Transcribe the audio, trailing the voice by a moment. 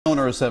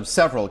Owners of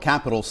several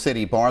capital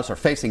city bars are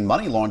facing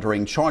money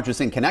laundering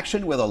charges in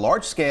connection with a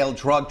large-scale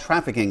drug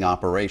trafficking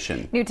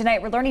operation. New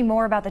tonight, we're learning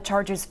more about the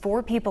charges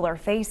 4 people are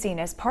facing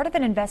as part of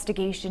an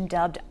investigation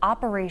dubbed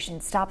Operation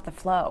Stop the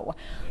Flow.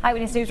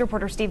 Eyewitness News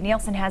reporter Steve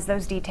Nielsen has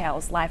those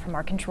details live from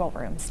our control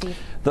room. Steve.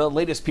 The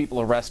latest people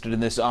arrested in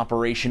this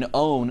operation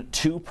own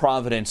 2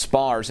 Providence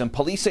bars, and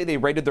police say they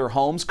raided their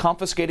homes,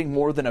 confiscating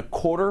more than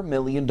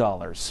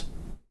 $250,000.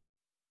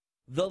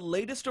 The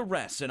latest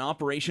arrests in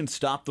Operation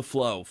Stop the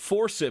Flow.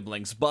 4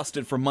 siblings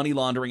busted for money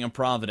laundering in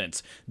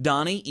Providence.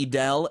 Donnie,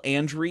 Idel,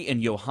 Andri, and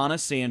Johanna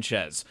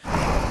Sanchez.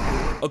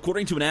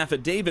 According to an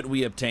affidavit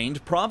we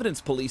obtained,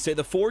 Providence police say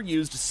the 4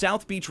 used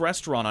South Beach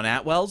Restaurant on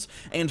Atwells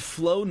and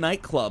Flow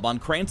nightclub on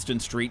Cranston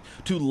Street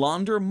to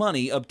launder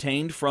money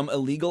obtained from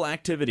illegal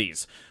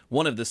activities.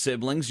 One of the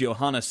siblings,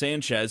 Johanna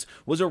Sanchez,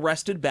 was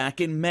arrested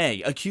back in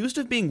May, accused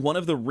of being one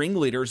of the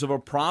ringleaders of a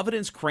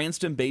Providence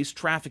Cranston-based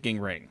trafficking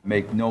ring.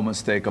 Make no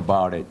mistake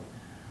about it.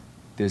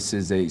 This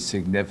is a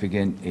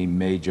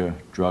major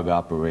drug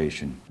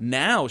operation.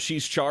 Now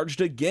she's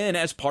charged again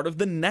as part of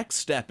the next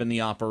step in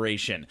the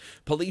operation.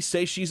 Police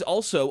say she's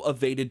also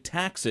evaded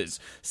taxes,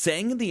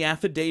 saying in the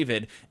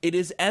affidavit, it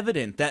is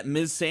evident that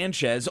Ms.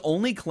 Sanchez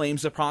only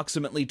claims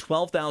approximately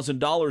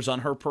 $12,000 on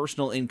her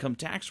personal income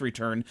tax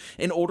return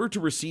in order to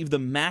receive the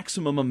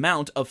maximum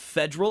amount of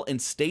federal and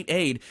state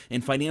aid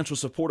and financial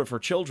support of her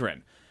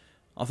children.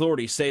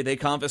 Authorities say they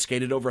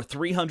confiscated over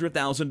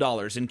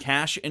 $300,000 in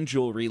cash and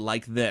jewelry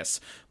like this.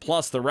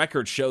 Plus, the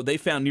records show they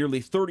found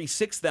nearly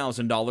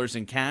 $36,000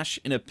 in cash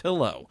in a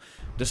pillow.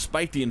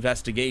 Despite the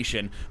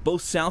investigation,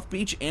 both South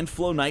Beach and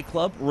Flow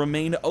nightclub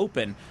remain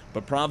open,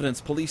 but Providence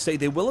police say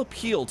they will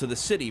appeal to the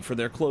city for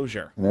their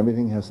closure. And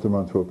everything has to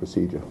run through a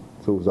procedure.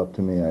 If it was up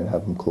to me, I'd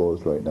have them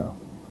closed right now.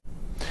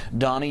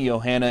 Donnie,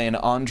 Johanna, and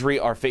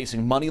Andri are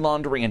facing money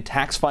laundering and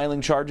tax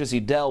filing charges.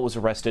 Idel was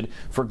arrested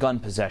for gun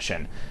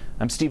possession.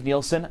 I'm Steve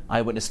Nielsen,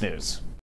 Eyewitness News.